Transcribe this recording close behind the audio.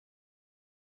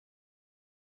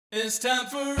It's time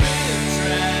for RiffTrax.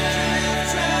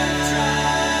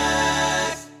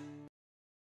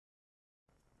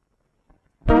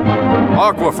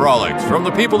 Aqua Frolics, from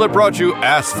the people that brought you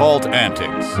Asphalt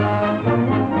Antics.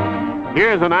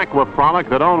 Here's an Aqua Frolic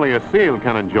that only a seal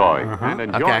can enjoy. And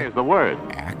enjoy is the word.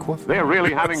 Aqua Frolic? They're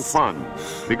really having fun.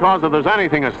 Because if there's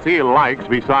anything a seal likes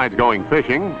besides going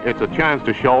fishing, it's a chance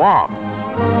to show off.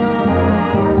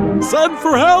 Send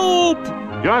for help!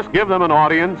 Just give them an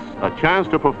audience, a chance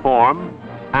to perform,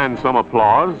 and some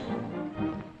applause.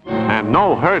 And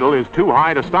no hurdle is too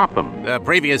high to stop them. The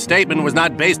previous statement was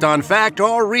not based on fact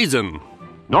or reason.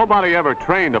 Nobody ever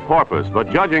trained a porpoise, but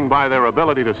judging by their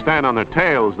ability to stand on their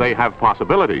tails, they have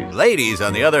possibilities. Ladies,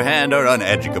 on the other hand, are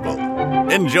uneducable.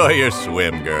 Enjoy your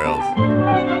swim, girls.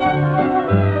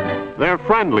 They're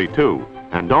friendly, too,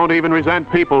 and don't even resent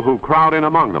people who crowd in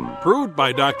among them. Proved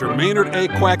by Dr. Maynard A.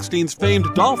 Quackstein's famed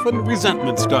dolphin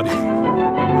resentment study.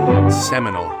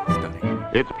 Seminal study.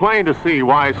 It's plain to see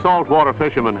why saltwater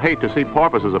fishermen hate to see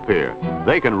porpoises appear.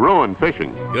 They can ruin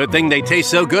fishing. Good thing they taste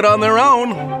so good on their own.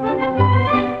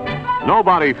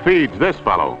 Nobody feeds this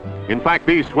fellow. In fact,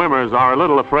 these swimmers are a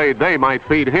little afraid they might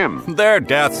feed him. Their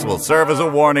deaths will serve as a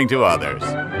warning to others.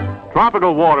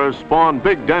 Tropical waters spawn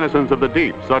big denizens of the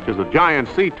deep, such as the giant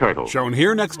sea turtle. Shown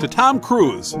here next to Tom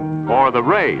Cruise. Or the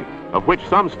ray, of which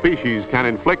some species can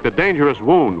inflict a dangerous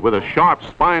wound with a sharp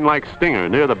spine-like stinger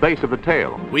near the base of the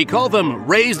tail. We call them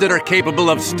rays that are capable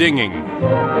of stinging.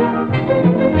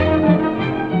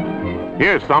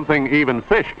 Here's something even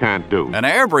fish can't do. An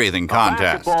air-breathing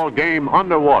contest. A basketball game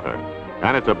underwater.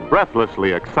 And it's a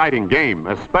breathlessly exciting game,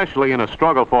 especially in a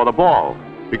struggle for the ball.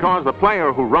 Because the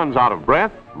player who runs out of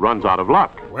breath runs out of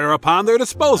luck. Whereupon they're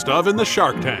disposed of in the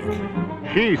shark tank.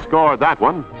 She scored that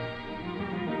one.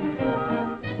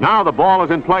 Now the ball is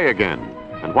in play again.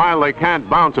 And while they can't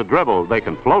bounce a dribble, they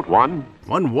can float one.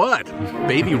 One what?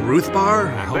 Baby Ruth bar?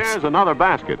 There's another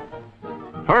basket.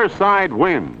 Her side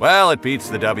wins. Well, it beats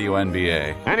the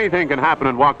WNBA. Anything can happen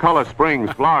in Wakulla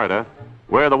Springs, Florida,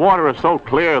 where the water is so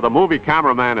clear the movie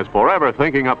cameraman is forever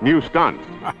thinking up new stunts.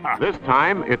 This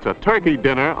time, it's a turkey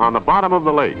dinner on the bottom of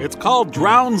the lake. It's called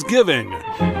Drownsgiving.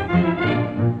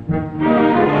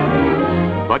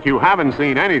 But you haven't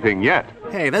seen anything yet.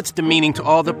 Hey, that's demeaning to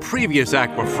all the previous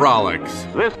Aqua Frolics.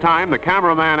 This time, the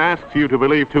cameraman asks you to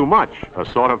believe too much, a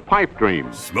sort of pipe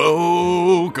dream.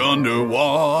 Smoke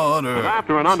underwater. But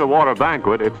after an underwater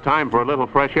banquet, it's time for a little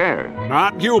fresh air.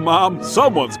 Not you, Mom.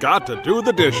 Someone's got to do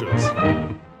the dishes.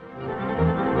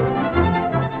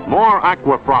 More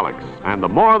Aqua Frolics, and the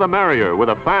more the merrier with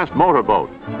a fast motorboat.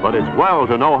 But it's well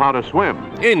to know how to swim.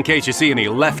 In case you see any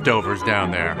leftovers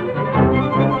down there.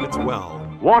 It's well.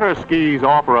 Water skis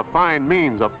offer a fine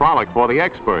means of frolic for the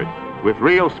expert, with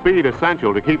real speed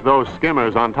essential to keep those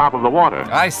skimmers on top of the water.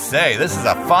 I say, this is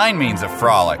a fine means of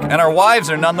frolic, and our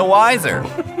wives are none the wiser.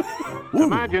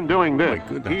 Imagine doing this,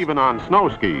 even on snow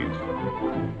skis.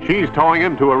 She's towing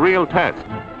him to a real test,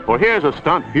 for here's a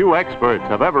stunt few experts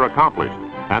have ever accomplished,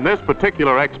 and this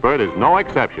particular expert is no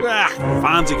exception.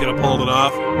 Fonzie could have pulled it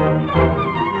off.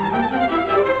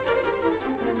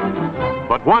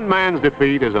 But one man's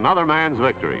defeat is another man's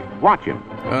victory. Watch him.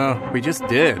 We just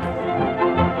did.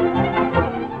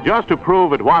 Just to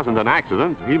prove it wasn't an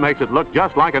accident, he makes it look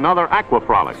just like another Aqua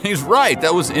Frolic. He's right,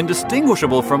 that was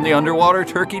indistinguishable from the underwater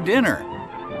turkey dinner.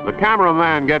 The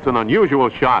cameraman gets an unusual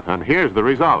shot, and here's the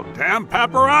result. Damn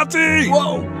paparazzi!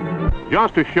 Whoa!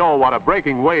 Just to show what a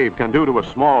breaking wave can do to a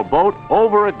small boat,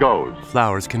 over it goes.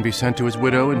 Flowers can be sent to his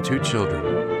widow and 2 children.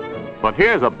 But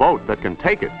here's a boat that can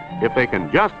take it, if they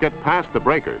can just get past the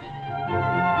breakers.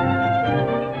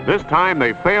 This time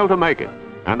they fail to make it,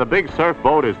 and the big surf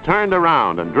boat is turned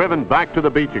around and driven back to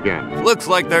the beach again. Looks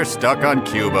like they're stuck on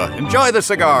Cuba. Enjoy the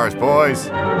cigars, boys.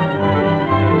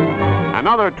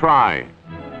 Another try.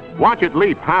 Watch it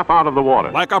leap half out of the water.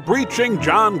 Like a breaching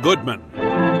John Goodman.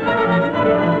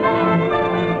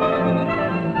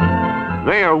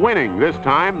 They are winning this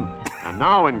time, and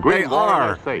now in green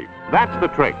water they're safe. That's the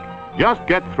trick. Just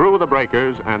get through the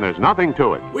breakers, and there's nothing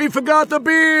to it. We forgot the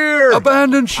beer!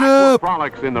 Abandon Aqua ship!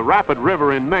 Frolics in the Rapid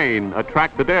River in Maine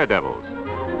attract the daredevils.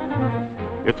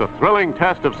 It's a thrilling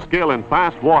test of skill in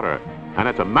fast water, and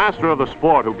it's a master of the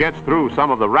sport who gets through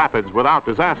some of the rapids without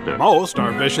disaster. Most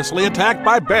are viciously attacked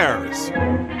by bears.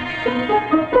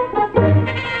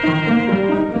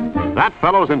 That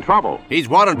fellow's in trouble. He's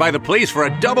wanted by the police for a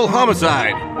double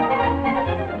homicide.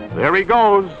 There he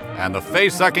goes. And the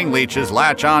face-sucking leeches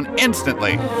latch on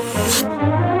instantly.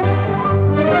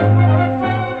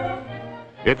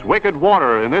 It's wicked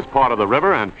water in this part of the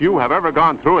river, and few have ever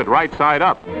gone through it right side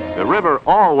up. The river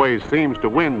always seems to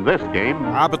win this game.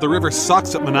 But the river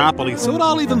sucks at Monopoly, so it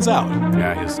all evens out.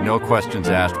 Yeah, his no questions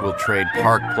asked, we'll trade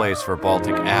Park Place for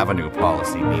Baltic Avenue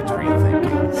policy needs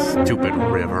rethinking. Stupid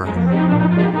river.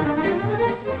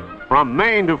 From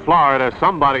Maine to Florida,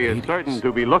 somebody is certain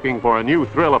to be looking for a new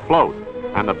thrill afloat.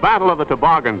 And the Battle of the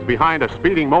Toboggans behind a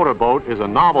speeding motorboat is a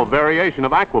novel variation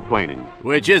of aquaplaning.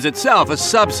 Which is itself a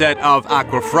subset of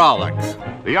Aqua Frolics.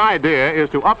 The idea is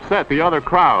to upset the other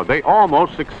crowd. They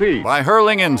almost succeed. By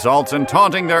hurling insults and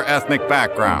taunting their ethnic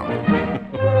background.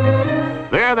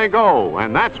 There they go,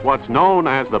 and that's what's known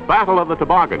as the Battle of the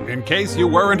Toboggan. In case you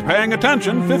weren't paying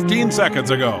attention 15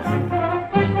 seconds ago.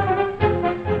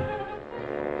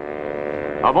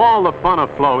 Of all the fun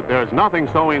afloat, there's nothing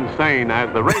so insane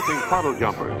as the racing puddle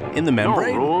jumpers. In the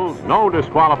membrane? No rules, no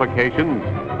disqualifications,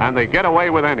 and they get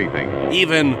away with anything.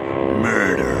 Even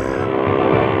murder.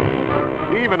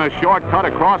 Even a shortcut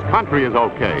across country is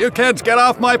okay. You kids get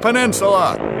off my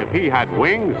peninsula! If he had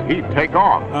wings, he'd take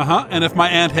off. And if my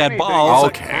aunt had Anything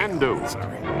balls... he can do.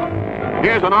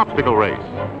 Here's an obstacle race.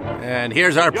 And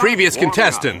here's our previous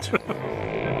contestant.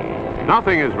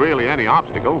 Nothing is really any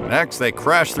obstacle. Next, they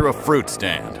crash through a fruit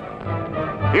stand.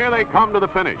 Here they come to the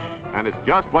finish, and it's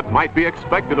just what might be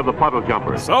expected of the puddle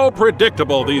jumpers. So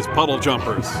predictable, these puddle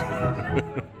jumpers.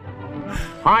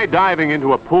 High diving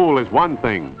into a pool is one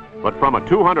thing, but from a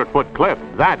 200-foot cliff,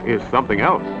 that is something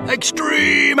else.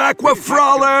 Extreme Aqua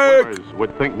Frolic! Swimmers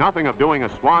would think nothing of doing a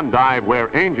swan dive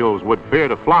where angels would fear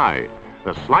to fly.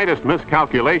 The slightest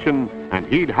miscalculation, and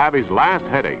he'd have his last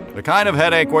headache. The kind of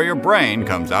headache where your brain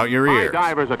comes out your High ears.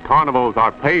 divers at carnivals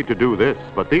are paid to do this,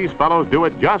 but these fellows do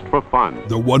it just for fun.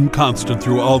 The one constant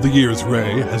through all the years,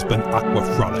 Ray, has been Aqua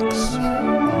Frolics.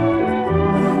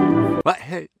 But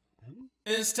hey...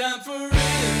 It's time for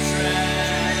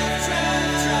RiffTrax.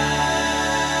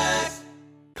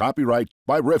 Copyright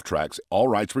by RiffTrax, all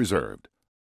rights reserved.